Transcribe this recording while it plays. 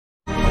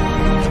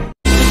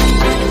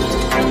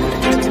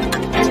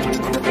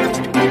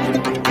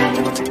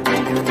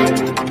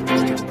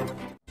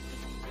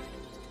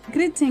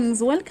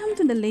Greetings, welcome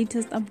to the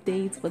latest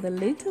updates for the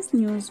latest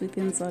news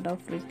within South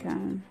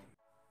Africa.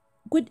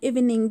 Good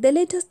evening. The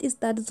latest is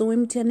that Zoe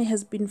Mthiyane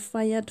has been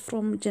fired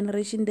from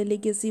Generation the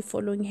Legacy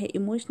following her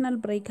emotional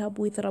breakup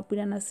with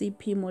Rapulana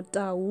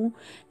Seiphemo.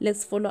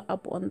 Let's follow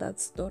up on that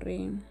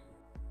story.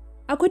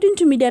 According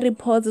to media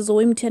reports,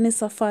 Zoe Mthiyane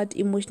suffered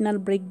emotional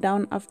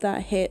breakdown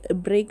after her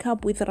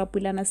breakup with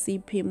Rapulana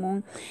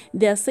Seiphemo.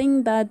 They are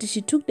saying that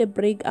she took the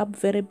breakup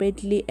very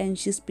badly and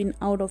she's been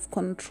out of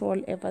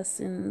control ever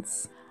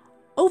since.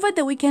 Over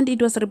the weekend,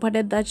 it was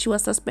reported that she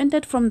was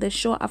suspended from the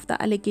show after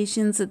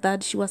allegations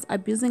that she was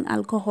abusing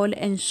alcohol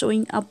and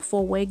showing up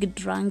for work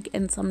drunk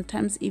and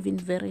sometimes even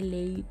very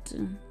late.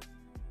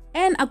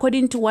 And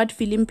according to what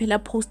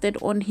Philip posted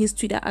on his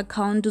Twitter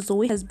account,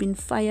 Zoe has been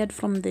fired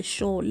from the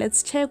show.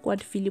 Let's check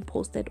what Philip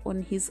posted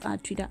on his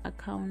Twitter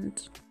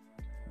account.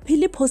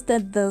 Philip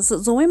posted this: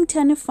 Zoe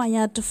Mthiyane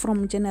fired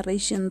from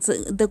Generations.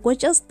 The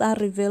gorgeous star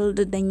revealed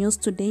the news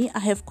today. I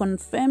have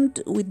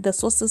confirmed with the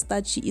sources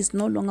that she is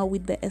no longer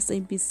with the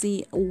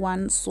SABC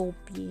One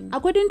soapie.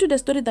 According to the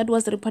story that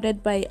was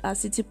reported by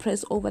City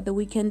Press over the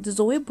weekend,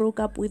 Zoe broke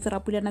up with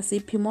Rapulana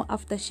Seiphemo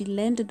after she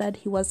learned that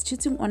he was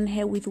cheating on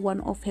her with one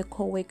of her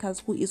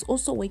co-workers who is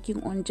also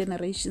working on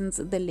Generations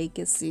The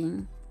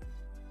Legacy.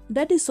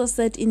 That is so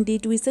sad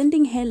indeed. We're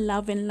sending her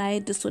love and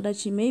light so that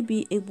she may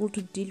be able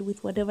to deal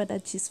with whatever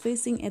that she's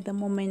facing at the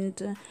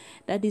moment.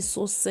 That is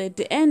so sad.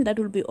 And that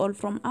will be all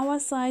from our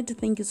side.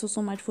 Thank you so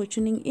much for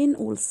tuning in.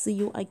 We'll see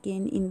you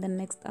again in the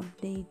next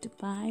update.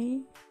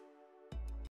 Bye.